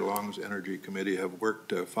Chair Long's Energy Committee have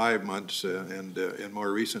worked 5 months and in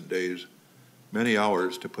more recent days, many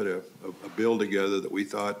hours to put a bill together that we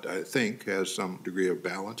I think, has some degree of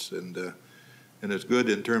balance and is good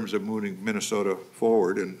in terms of moving Minnesota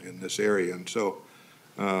forward in this area. And so,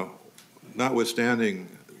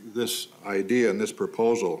 notwithstanding this idea and this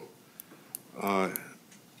proposal,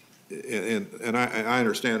 and I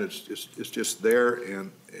understand it's just there,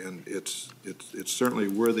 and it's certainly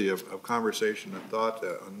worthy of conversation and thought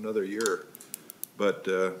another year. But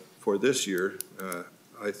for this year,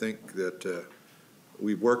 I think that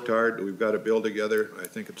we've worked hard. We've got a bill together. I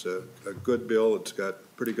think it's a good bill. It's got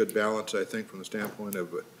pretty good balance, I think, from the standpoint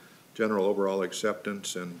of general overall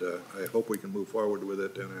acceptance, and I hope we can move forward with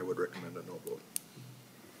it, and I would recommend a no vote.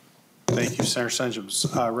 Thank you, Senator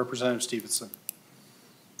Senjum. Representative Stevenson.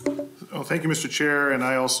 Oh, thank you, Mr. Chair, and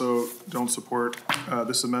I also don't support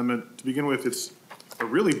this amendment. To begin with, it's a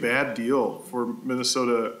really bad deal for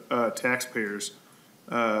Minnesota taxpayers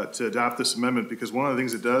to adopt this amendment, because one of the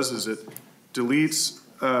things it does is it deletes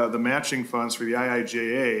the matching funds for the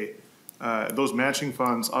IIJA. Those matching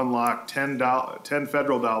funds unlock 10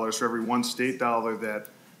 federal dollars for every one state dollar that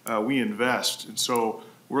we invest. And so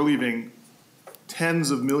we're leaving tens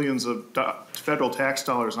of millions of federal tax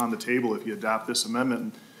dollars on the table if you adopt this amendment.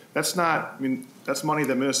 And that's not, that's money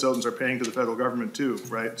that Minnesotans are paying to the federal government too,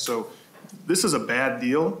 right? So this is a bad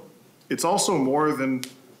deal. It's also more than,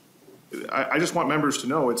 I just want members to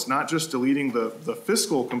know, it's not just deleting the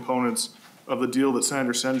fiscal components of the deal that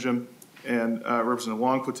Senator Senjum and Representative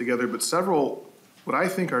Long put together, but several, what I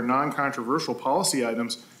think are non-controversial policy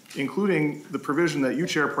items, including the provision that you,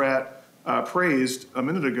 Chair Pratt, praised a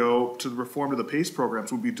minute ago to the reform to the PACE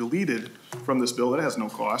programs would be deleted from this bill. That has no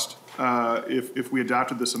cost if we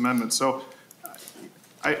adopted this amendment. So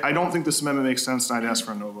I don't think this amendment makes sense, and I'd ask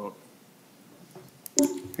for a no vote.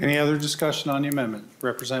 Any other discussion on the amendment?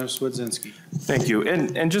 Representative Swedzinski. Thank you.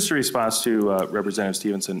 And just a response to Representative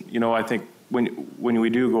Stevenson, I think when we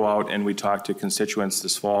do go out and we talk to constituents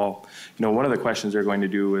this fall, one of the questions they're going to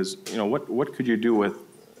do is, what could you do with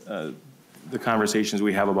the conversations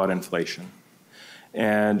we have about inflation?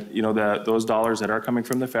 And, those dollars that are coming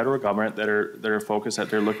from the federal government that are focused, that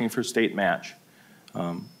they're looking for state match.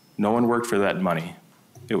 No one worked for that money.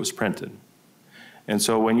 It was printed. And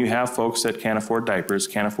so when you have folks that can't afford diapers,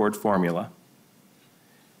 can't afford formula,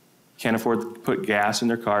 can't afford to put gas in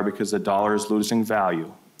their car because the dollar is losing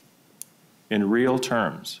value, in real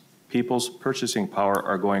terms, people's purchasing power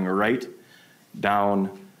are going right down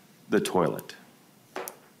the toilet.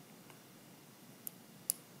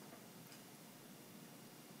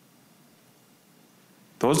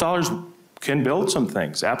 Those dollars can build some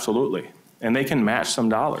things, absolutely, and they can match some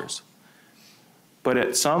dollars. But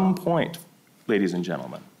at some point, ladies and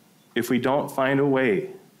gentlemen, if we don't find a way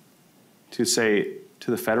to say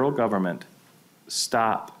to the federal government,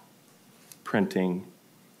 stop printing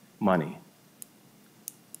money,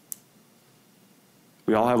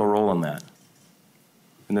 we all have a role in that.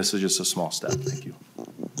 And this is just a small step. Thank you.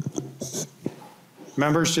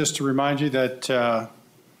 Members, just to remind you that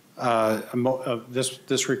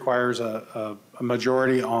this requires a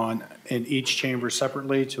majority in each chamber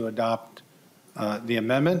separately to adopt the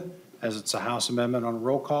amendment. As it's a House amendment on a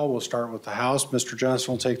roll call, we'll start with the House. Mr.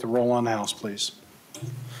 Johnson will take the roll on the House, please.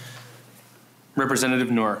 Representative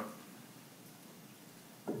Noor.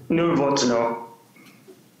 Noor votes no.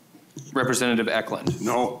 Representative Eklund.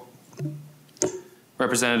 No.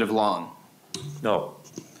 Representative Long. No.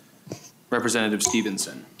 Representative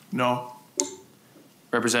Stevenson. No.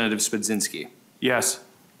 Representative Spudzinski. Yes.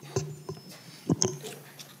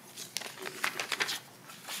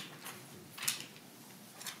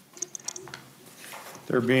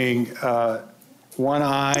 There being 1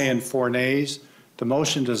 aye and 4 nays, the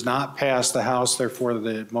motion does not pass the House, therefore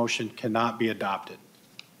the motion cannot be adopted.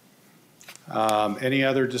 Any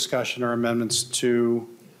other discussion or amendments to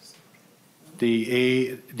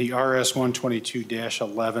the RS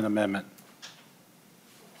 122-11 amendment?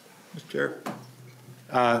 Mr. Chair.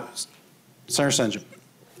 Senator St. John.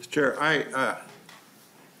 Mr. Chair,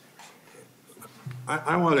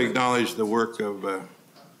 I want to acknowledge the work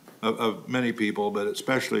of many people, but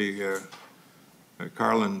especially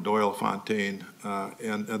Carlin Doyle Fontaine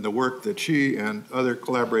and the work that she and other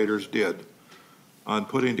collaborators did on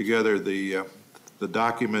putting together the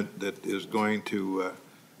document that is going to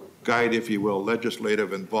guide, if you will,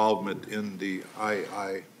 legislative involvement in the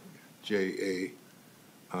IIJA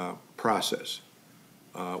process.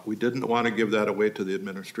 We didn't want to give that away to the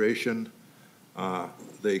administration.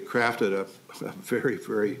 They crafted a very,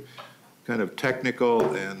 very kind of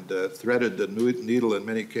technical and threaded the needle in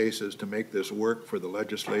many cases to make this work for the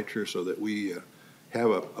legislature so that we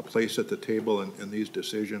have a place at the table in these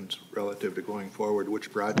decisions relative to going forward, which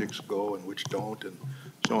projects go and which don't, and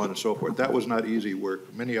so on and so forth. That was not easy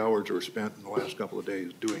work. Many hours were spent in the last couple of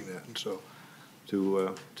days doing that. And so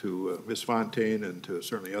to Ms. Fontaine and to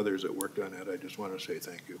certainly others that worked on that, I just want to say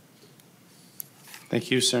thank you. Thank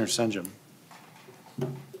you, Senator St. John.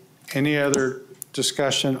 Any other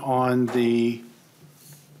discussion on the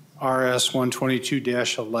RS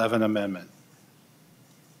 122-11 amendment?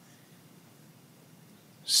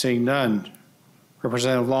 Seeing none,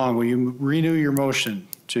 Representative Long, will you renew your motion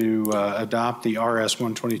to adopt the RS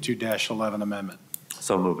 122-11 amendment?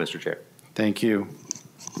 So moved, Mr. Chair. Thank you.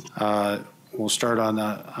 We'll start on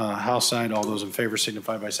the House side. All those in favor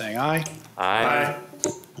signify by saying aye. Aye.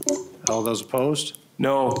 All those opposed?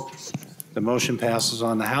 No. The motion passes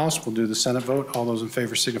on the House. We'll do the Senate vote. All those in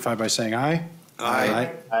favor signify by saying aye.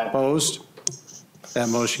 Aye. Aye. Opposed? That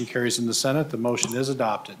motion carries in the Senate. The motion is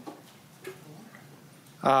adopted.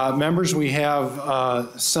 Members, we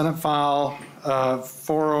have Senate File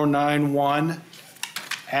 4091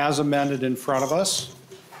 as amended in front of us.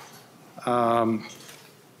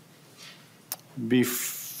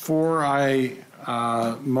 Before I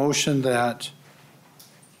motion that,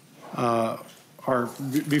 or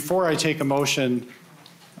before I take a motion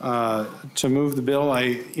to move the bill,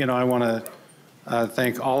 I want to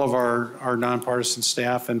thank all of our nonpartisan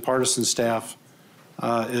staff and partisan staff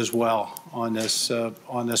as well on this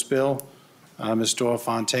bill. Ms. Doyle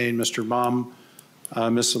Fontaine, Mr. Baum,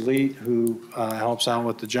 Ms. Elite, who helps out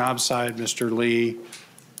with the job side, Mr. Lee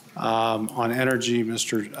on energy,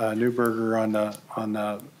 Mr. Newberger on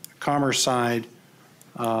the commerce side.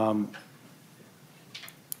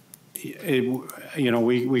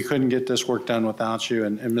 We couldn't get this work done without you.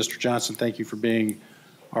 And Mr. Johnson, thank you for being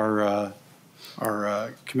our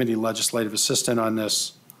committee legislative assistant on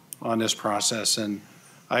this process. And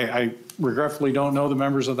I regretfully don't know the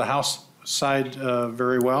members of the House side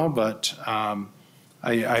very well, but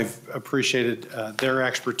I've appreciated their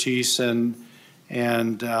expertise and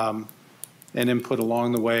input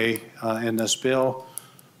along the way in this bill.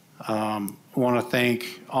 I want to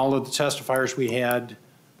thank all of the testifiers we had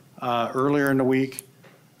earlier in the week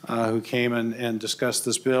who came and discussed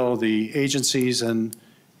this bill, the agencies and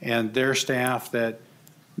their staff that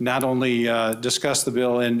not only discussed the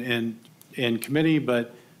bill in committee,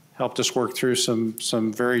 but helped us work through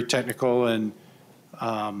some very technical and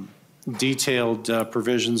detailed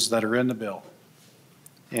provisions that are in the bill.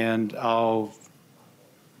 And I'll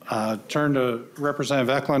turn to Representative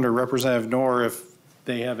Eklund or Representative Noor if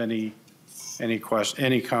they have any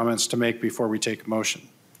comments to make before we take a motion.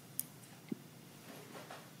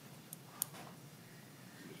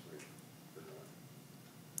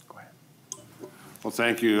 Go ahead. Well,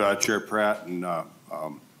 thank you, Chair Pratt, and I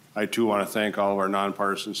too want to thank all of our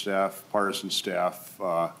nonpartisan staff, partisan staff.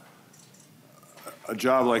 A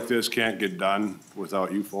job like this can't get done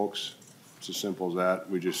without you folks. It's as simple as that.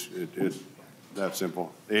 We just, that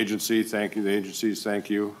simple. The agency, thank you. The agencies, thank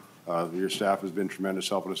you. Your staff has been tremendous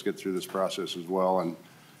helping us get through this process as well,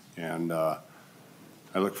 and I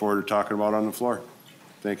look forward to talking about it on the floor.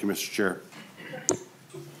 Thank you, Mr. Chair.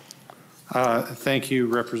 Thank you,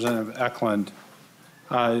 Representative Eklund.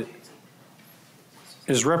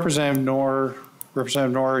 Is Representative Noor,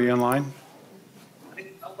 are you in line?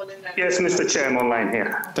 Yes, Mr. Chair, I'm online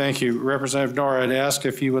here. Thank you. Representative Noor, I'd ask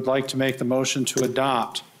if you would like to make the motion to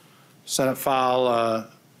adopt Senate File,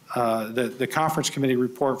 the Conference Committee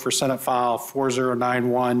report for Senate File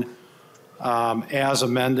 4091 as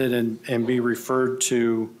amended and be referred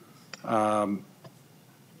to the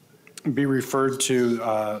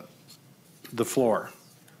floor.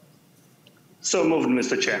 So moved,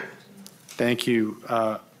 Mr. Chair. Thank you,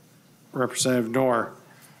 Representative Noor.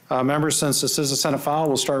 Members, since this is a Senate file,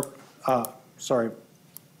 we'll start, sorry,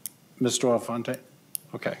 Ms. Doyle-Fonte.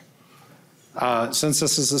 Okay. Since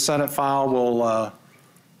this is a Senate file,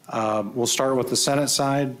 we'll start with the Senate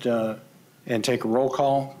side and take a roll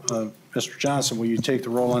call. Mr. Johnson, will you take the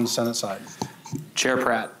roll on the Senate side? Chair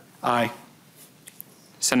Pratt. Aye.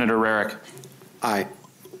 Senator Rarick. Aye.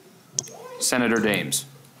 Senator Dames.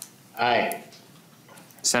 Aye.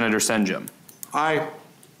 Senator Senjum. Aye.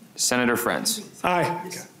 Senator Friends.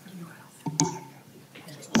 Aye.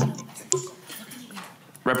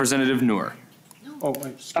 Representative Noor. Oh,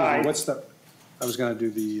 wait, excuse me, what's the, I was going to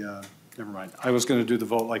do the, never mind. I was going to do the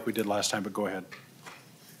vote like we did last time, but go ahead.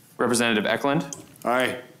 Representative Eklund.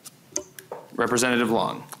 Aye. Representative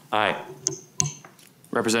Long. Aye.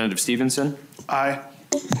 Representative Stevenson. Aye.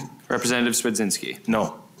 Representative Swedzinski.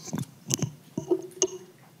 No.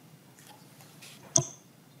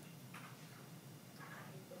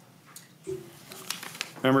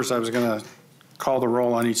 Members, I was going to call the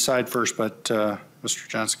roll on each side first, but Mr.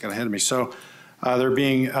 Johnson got ahead of me. So there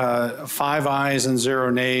being 5 ayes and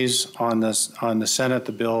 0 nays on the Senate,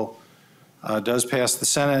 the bill does pass the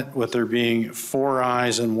Senate, with there being 4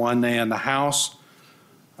 ayes and 1 nay in the House.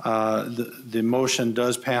 The motion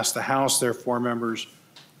does pass the House. Therefore, members,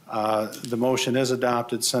 the motion is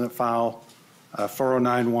adopted. Senate File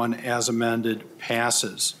 4091 as amended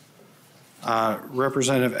passes.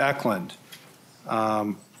 Representative Eklund.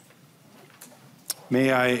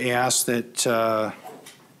 May I ask that,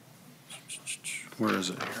 where is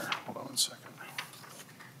it here? Hold on 1 second.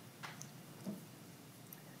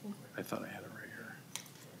 I thought I had it right here.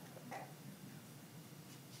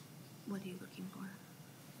 What are you looking for?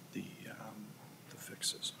 The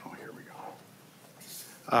fixes. Oh, here we go.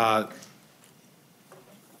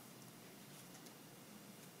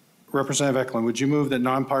 Representative Eklund, would you move that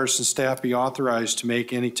nonpartisan staff be authorized to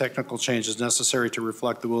make any technical changes necessary to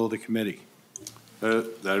reflect the will of the committee?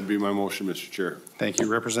 That'd be my motion, Mr. Chair. Thank you.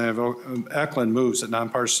 Representative Eklund moves that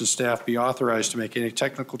nonpartisan staff be authorized to make any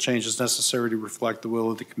technical changes necessary to reflect the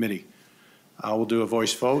will of the committee. We'll do a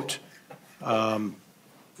voice vote.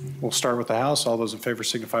 We'll start with the House. All those in favor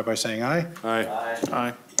signify by saying aye. Aye.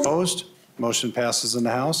 Aye. Opposed? Motion passes in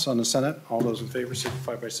the House. On the Senate, all those in favor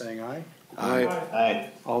signify by saying aye. Aye. Aye.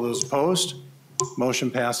 All those opposed?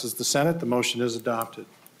 Motion passes the Senate. The motion is adopted.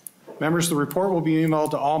 Members, the report will be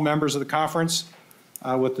emailed to all members of the conference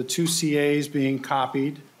with the 2 CAs being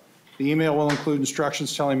copied. The email will include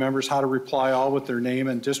instructions telling members how to reply all with their name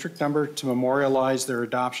and district number to memorialize their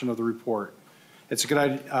adoption of the report. It's a good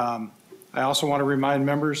idea. I also want to remind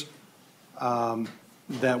members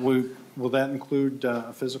that will that include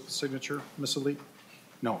a physical signature, Ms. Elite?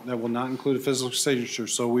 No, that will not include a physical signature.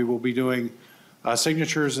 So we will be doing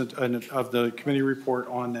signatures of the committee report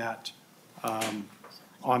on that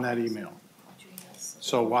email.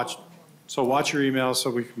 So watch your email so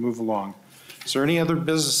we can move along. Is there any other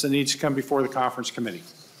business that needs to come before the conference committee?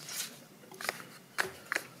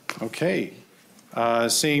 Okay.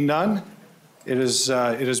 Seeing none, it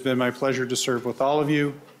has been my pleasure to serve with all of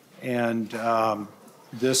you, and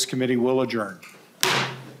this committee will adjourn.